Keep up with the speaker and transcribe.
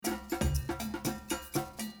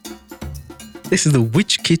This is the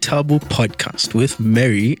WhichKitabu podcast with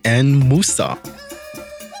Mary and Musa.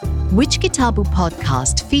 WhichKitabu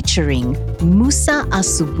podcast featuring Musa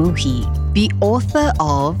Asubuhi, the author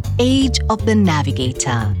of Age of the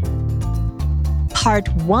Navigator. Part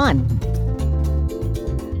 1.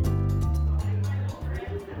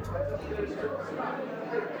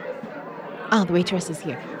 The waitress is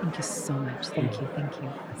here. Thank you so much. Thank you.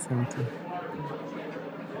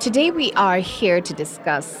 Today we are here to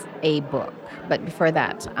discuss a book. But before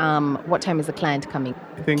that, what time is the client coming?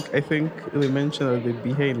 I think they mentioned that they'd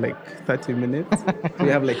be here in like 30 minutes. We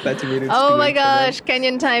have like 30 minutes. Oh my gosh,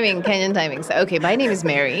 Kenyan timing. So, okay, my name is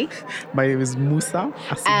Mary. My name is Musa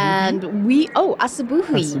Asubuhi. And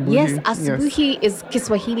Asubuhi. Yes, Asubuhi is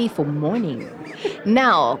Kiswahili for morning.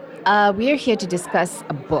 Now, we are here to discuss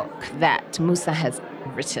a book that Musa has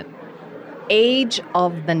written. Age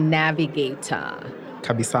of the Navigator.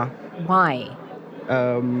 Kabisa. Why?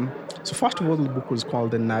 So first of all, the book was called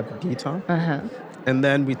The Navigator. Uh-huh. And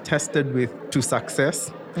then we tested with To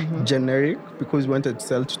Success, generic, because we wanted to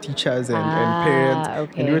sell to teachers and parents.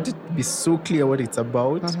 Okay. And we wanted to be so clear what it's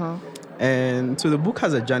about. And so the book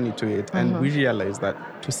has a journey to it. And we realized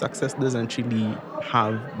that To Success doesn't really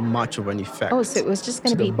have much of an effect. Oh, so it was just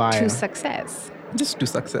going to be buyer. To Success. Just To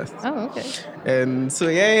Success. Oh, okay. And so,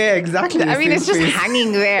 yeah, exactly. I mean, it's just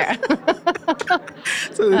hanging there.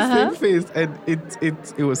 So the same face, and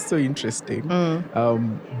it was so interesting.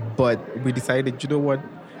 But we decided, you know what?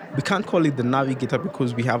 We can't call it The Navigator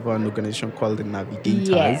because we have an organization called The Navigators.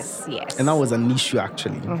 Yes. And that was an issue,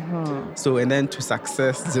 actually. So, and then To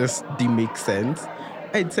Success just didn't make sense.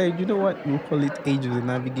 I'd say, you know what? We'll call it Age of the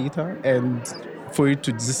Navigator, and for it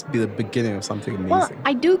to just be the beginning of something amazing. Well,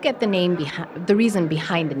 I do get the reason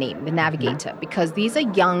behind the name, the Navigator, because these are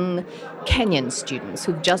young Kenyan students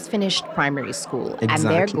who've just finished primary school and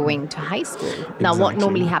they're going to high school. Now, what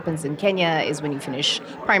normally happens in Kenya is when you finish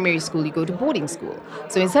primary school, you go to boarding school.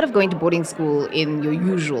 So instead of going to boarding school in your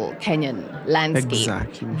usual Kenyan landscape,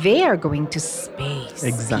 they are going to space.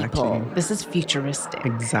 People. This is futuristic.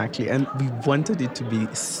 Exactly. And we wanted it to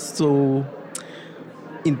be so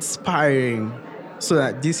inspiring, so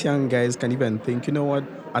that these young guys can even think, you know what,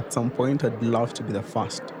 at some point I'd love to be the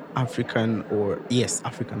first African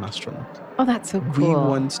astronaut. Oh, that's so cool. We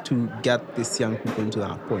want to get these young people to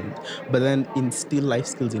that point, but then instill life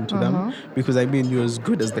skills into them, because I mean, you're as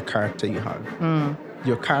good as the character you have.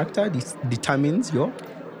 Your character determines your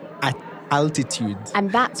altitude.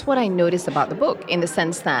 And that's what I noticed about the book, in the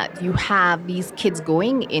sense that you have these kids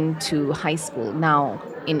going into high school now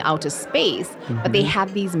in outer space, but they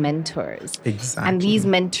have these mentors. Exactly. And these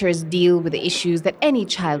mentors deal with the issues that any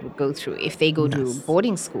child would go through if they go to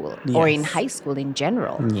boarding school or in high school in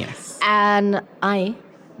general. Yes. And I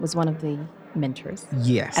was one of the mentors.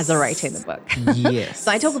 Yes. As a writer in the book. Yes.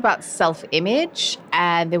 So I talk about self-image,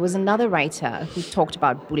 and there was another writer who talked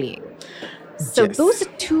about bullying. So those are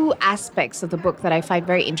two aspects of the book that I find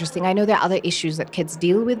very interesting. I know there are other issues that kids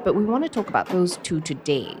deal with, but we want to talk about those two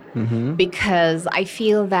today, because I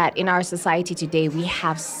feel that in our society today, we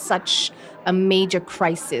have such a major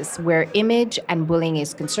crisis where image and bullying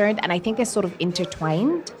is concerned, and I think they're sort of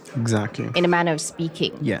intertwined. Exactly. In a manner of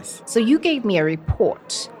speaking. Yes. So you gave me a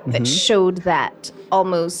report that showed that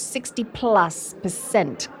almost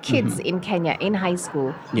 60+% kids in Kenya in high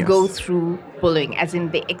school go through bullying, as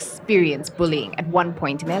in they experience bullying at one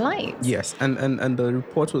point in their lives. Yes, and the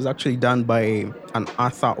report was actually done by an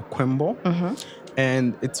Arthur Okwembo.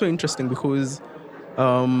 And it's so interesting because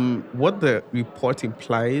what the report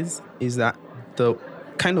implies is that the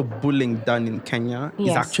kind of bullying done in Kenya is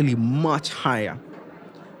actually much higher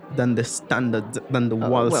than the standard, than the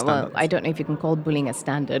world standard. Well, I don't know if you can call bullying a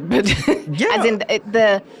standard, but as in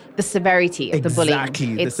the severity of the bullying.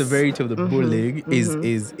 Exactly, the severity of the bullying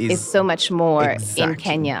is so much more in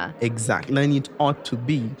Kenya. Exactly, and it ought to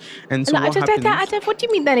be. And so what do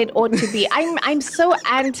you mean that it ought to be? I'm so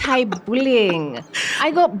anti-bullying.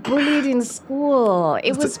 I got bullied in school.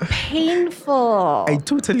 It was painful. I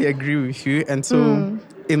totally agree with you. And so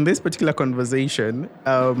in this particular conversation,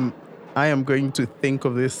 I am going to think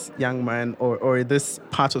of this young man or this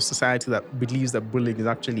part of society that believes that bullying is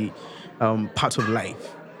actually part of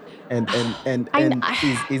life and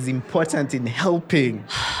is important in helping.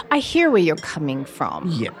 I hear where you're coming from.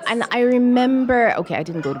 Yes. And I remember, I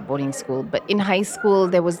didn't go to boarding school, but in high school,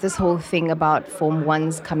 there was this whole thing about Form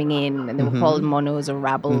 1s coming in, and they were called monos or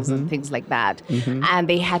rabbles and things like that. And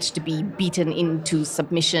they had to be beaten into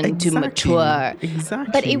submission to mature.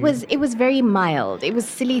 Exactly. But it was very mild. It was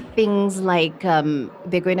silly things like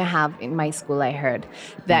they're going to have, in my school I heard,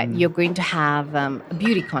 that you're going to have a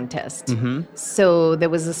beauty contest. So there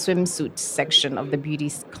was a swim swimsuit section of the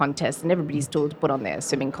beauty contest, and everybody's told to put on their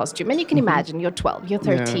swimming costume. And you can imagine, you're 12, you're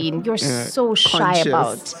 13, you're so shy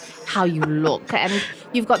about how you look. And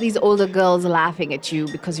you've got these older girls laughing at you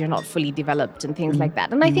because you're not fully developed and things like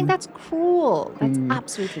that. And I think that's cruel. That's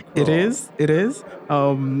absolutely cruel. It is.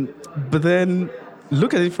 But then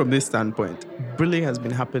look at it from this standpoint. Bullying has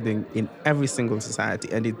been happening in every single society,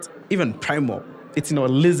 and it's even primal. It's in our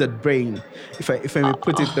lizard brain, if I may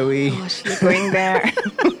put it the way. Gosh, you're going there.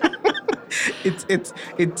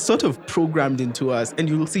 It's sort of programmed into us, and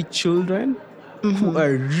you will see children who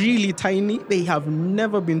are really tiny. They have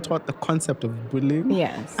never been taught the concept of bullying.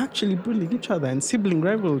 Yes. Actually bullying each other, and sibling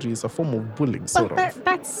rivalry is a form of bullying,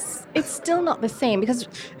 It's still not the same, because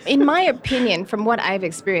in my opinion, from what I've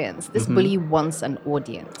experienced, this bully wants an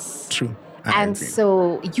audience. True. And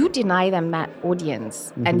so you deny them that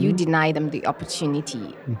audience, and you deny them the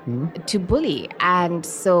opportunity to bully. And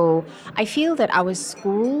so I feel that our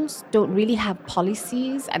schools don't really have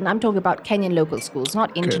policies, and I'm talking about Kenyan local schools,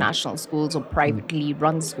 not international schools or privately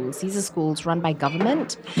run schools. These are schools run by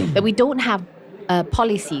government, that we don't have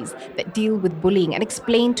policies that deal with bullying and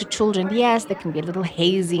explain to children, yes, there can be a little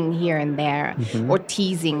hazing here and there or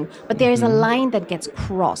teasing, but there's a line that gets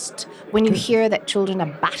crossed when you hear that children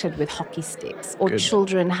are battered with hockey sticks, or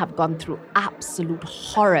children have gone through absolute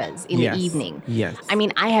horrors in the evening. Yes. I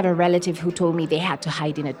mean, I have a relative who told me they had to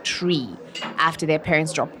hide in a tree after their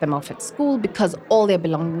parents dropped them off at school because all their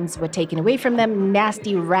belongings were taken away from them.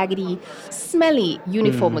 Nasty, raggedy, smelly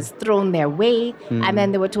uniform was thrown their way, and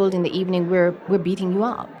then they were told in the evening, we're beating you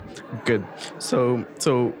up. Good. So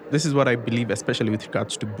this is what I believe, especially with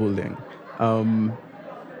regards to bullying.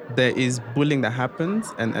 There is bullying that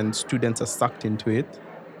happens, and students are sucked into it.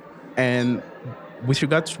 And with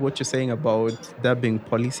regards to what you're saying about there being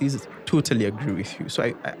policies, totally agree with you.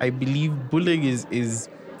 So I believe bullying is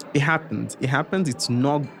it happens. It happens. It's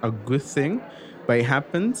not a good thing, but it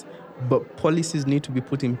happens. But policies need to be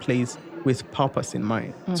put in place with purpose in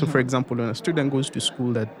mind. So, for example, when a student goes to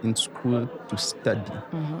school, that in school to study,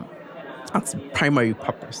 that's the primary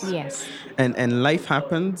purpose. Yes. And life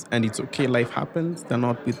happens, and it's okay. Life happens. They're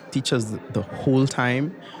not with teachers the whole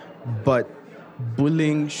time, but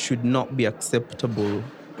bullying should not be acceptable,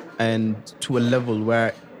 and to a level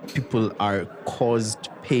where people are caused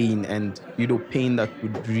pain, and pain that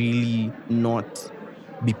would really not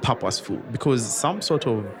be purposeful, because some sort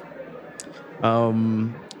of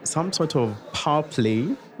power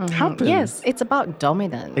play happens. Yes, it's about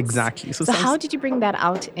dominance. Exactly. So how did you bring that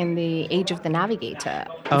out in the age of the Navigator,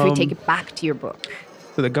 if we take it back to your book?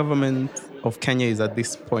 So the government of Kenya is at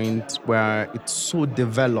this point where it's so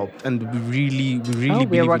developed, and we really believe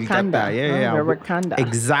we'll get there. We're Wakanda.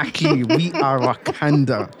 Exactly. We are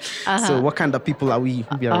Wakanda. So what kind of people are we?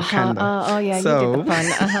 We are Wakanda. You did the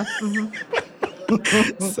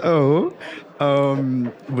pun. So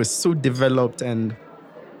we're so developed, and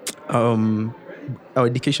our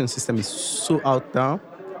education system is so out there.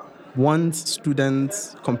 Once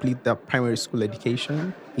students complete their primary school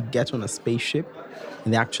education, they get on a spaceship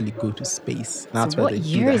and they actually go to space. That's so where what they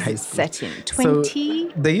year do is their high it school. set in?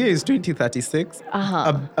 20? So the year is 2036.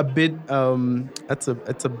 A bit.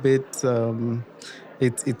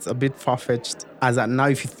 It's a bit far-fetched as at now.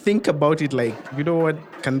 If you think about it, like, what,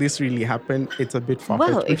 can this really happen? It's a bit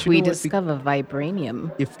far-fetched. Well, if we discover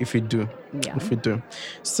vibranium. If we do. Yeah. If we do.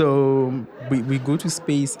 So we go to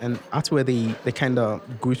space, and that's where they kind of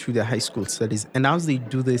go through their high school studies. And as they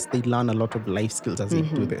do this, they learn a lot of life skills as they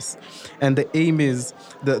do this. And the aim is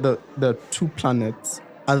the two planets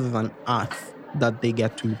other than Earth that they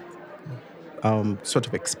get to sort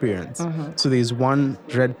of experience. So there's one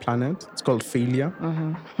red planet, it's called failure.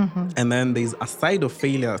 And then there's a side of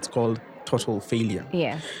failure, it's called total failure.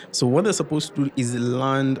 Yeah. So what they're supposed to do is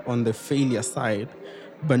land on the failure side,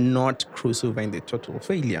 but not cross over in the total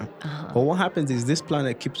failure. But what happens is this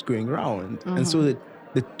planet keeps going round. And so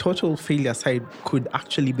the total failure side could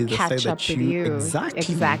actually be the Catch side up that with you you. exactly.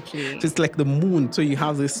 Exactly. So it's like the moon. So you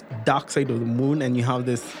have this dark side of the moon, and you have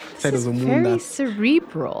this side of the moon very that's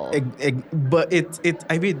cerebral. but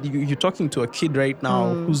I mean, you're talking to a kid right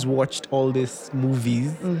now who's watched all these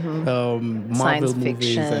movies, Marvel Science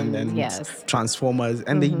movies, fiction, and yes. Transformers,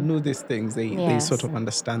 and they know these things. They sort of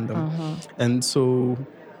understand them, and so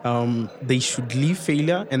they should leave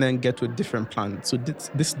failure and then get to a different planet. So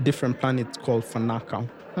this different planet is called Fanaka,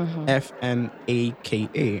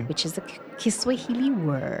 Fnaka, which is a Kiswahili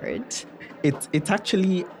word. It's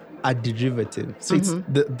actually a derivative. So it's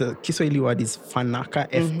the Kiswahili word is Fanaka,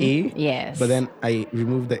 Fa. Yes. But then I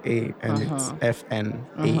remove the A, and it's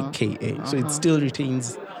Fnaka. So it still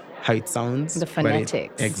retains how it sounds. The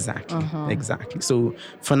phonetics. Exactly. So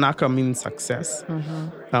Fanaka means success.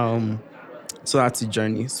 So that's the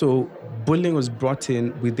journey. So bullying was brought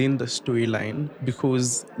in within the storyline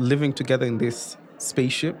because living together in this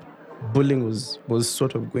spaceship, bullying was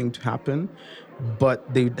sort of going to happen,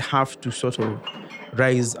 but they'd have to sort of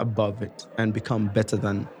rise above it and become better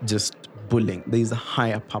than just bullying. There's a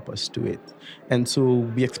higher purpose to it. And so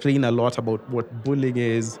we explain a lot about what bullying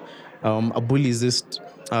is. A bully is just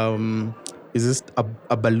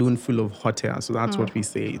a balloon full of hot air. So that's what we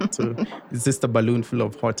say. So it's just a balloon full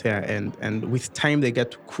of hot air. And with time, they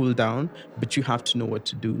get to cool down, but you have to know what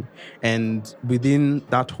to do. And within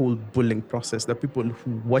that whole bullying process, the people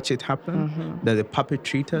who watch it happen, they're the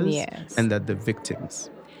perpetrators, Yes. and they're the victims.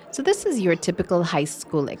 So this is your typical high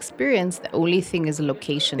school experience. The only thing is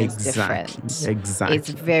location is different. Exactly. It's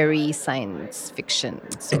very science fiction.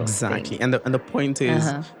 Exactly. And the point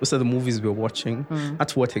is, those are the movies we're watching.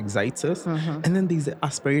 That's what excites us. And then there's the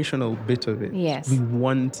aspirational bit of it. Yes. We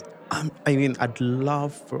want, I'd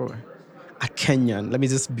love for a Kenyan. Let me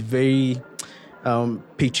just be very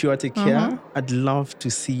patriotic here. I'd love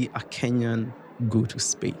to see a Kenyan go to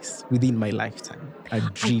space within my lifetime.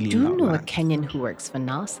 I'd really I do love know that. a Kenyan who works for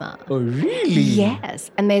NASA. Oh, really? Yes.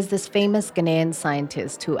 And there's this famous Ghanaian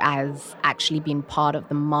scientist who has actually been part of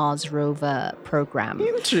the Mars rover program.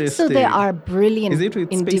 Interesting. So there are brilliant... Is it with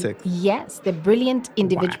SpaceX? Yes. They're brilliant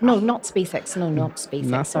individuals. Wow. No, not SpaceX. No, not SpaceX.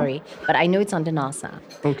 NASA? Sorry. But I know it's under NASA.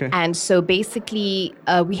 Okay. And so basically,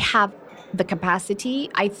 we have the capacity.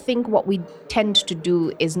 I think what we tend to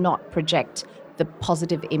do is not project the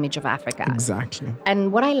positive image of Africa. Exactly.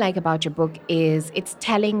 And what I like about your book is it's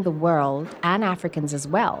telling the world and Africans as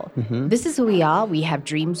well. This is who we are. We have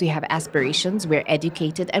dreams, we have aspirations, we're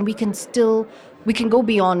educated, and we can go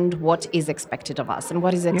beyond what is expected of us. And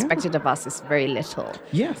what is expected of us is very little.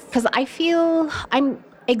 Yes. Because I feel I'm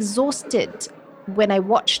exhausted when I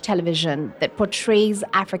watch television that portrays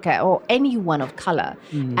Africa or anyone of color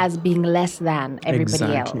as being less than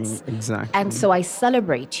everybody else. Exactly. And so I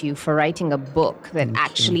celebrate you for writing a book that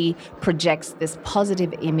actually projects this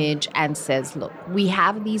positive image and says, look, we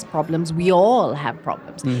have these problems. We all have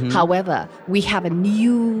problems. However, we have a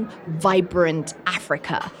new, vibrant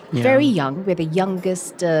Africa. Very young. We're the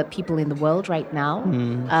youngest people in the world right now.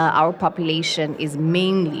 Our population is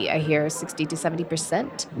mainly, I hear, 60 to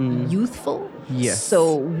 70% youthful. Yes.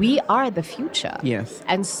 So we are the future. Yes.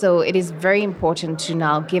 And so it is very important to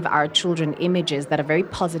now give our children images that are very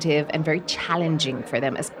positive and very challenging for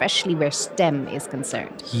them, especially where STEM is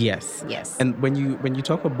concerned. Yes. Yes. And when you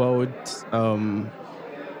talk about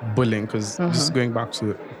bullying, because just going back to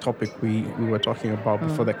the topic we were talking about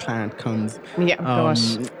before the client comes. Yeah,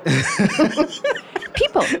 gosh.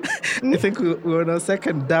 People. I think we were on our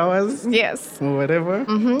second dawas. Yes. Or whatever. A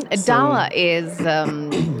dawa is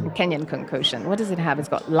Kenyan concoction. What does it have? It's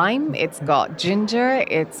got lime, it's got ginger,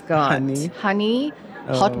 it's got honey,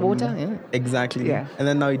 hot water. Yeah. Exactly. Yeah. And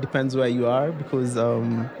then now it depends where you are, because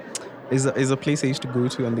is a place I used to go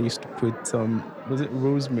to, and they used to put some, was it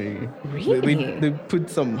rosemary? Really? They put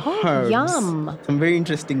some herbs. Yum. Some very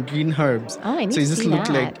interesting green herbs. Oh, I need so it to just see looked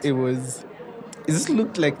that. like it just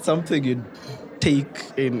looked like something you'd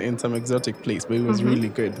take in some exotic place, but it was really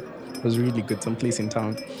good. It was really good, some place in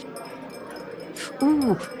town.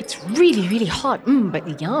 Ooh, it's really, really hot.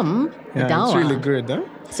 But yum. Yeah, Dawa. it's really good, huh?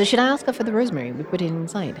 So should I ask her for the rosemary? We put it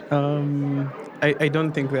inside. I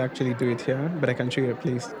don't think they actually do it here, but I can show you a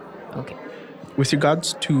place. Okay. With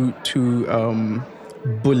regards to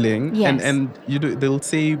bullying, Yes. and they'll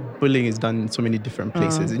say bullying is done in so many different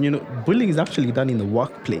places, and bullying is actually done in the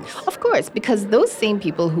workplace. Of course, because those same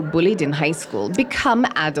people who bullied in high school become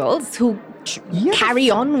adults who carry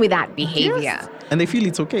on with that behavior. Yes. And they feel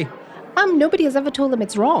it's okay. Nobody has ever told them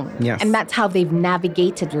it's wrong. Yes. And that's how they've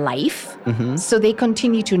navigated life. So they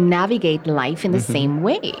continue to navigate life in the same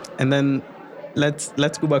way. And then let's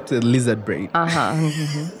go back to the lizard brain.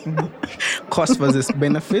 Cost versus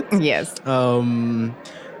benefit. Yes.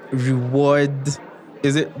 Reward.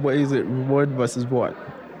 What is it? Reward versus what?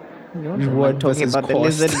 Reward talking versus about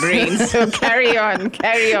cost. the lizard brain. So carry on.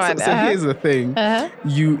 So here's the thing.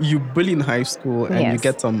 You bully in high school and you Yes.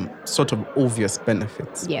 get some sort of obvious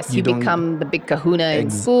benefits. Yes, you don't- become the big kahuna in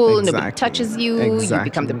school. Nobody exactly. touches you. You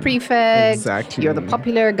become the Exactly. prefect. Exactly. You're the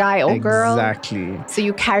popular guy or girl. Exactly. So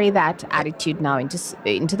you carry that attitude now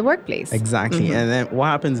into the workplace. Exactly. And then what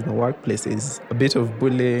happens in the workplace is a bit of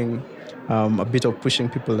bullying, a bit of pushing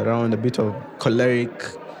people around, a bit of choleric.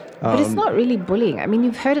 But it's not really bullying. I mean,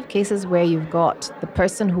 you've heard of cases where you've got the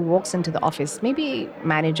person who walks into the office, maybe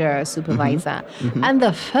manager, supervisor, and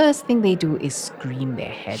the first thing they do is scream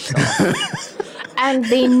their heads off. And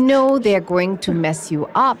they know they're going to mess you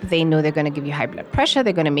up. They know they're going to give you high blood pressure.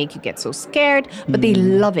 They're going to make you get so scared, but they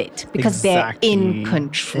love it because they're in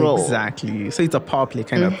control. Exactly. So it's a power play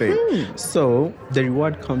kind of thing. So the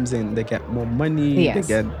reward comes in. They get more money. Yes.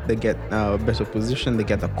 They get better position. They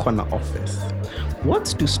get the corner office.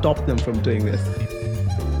 What's to stop them from doing this?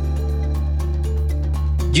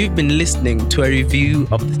 You've been listening to a review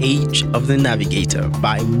of The Age of the Navigator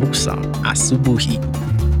by Musa Asubuhi.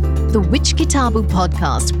 The WhichKitabu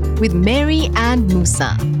podcast with Mary and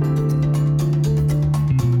Musa.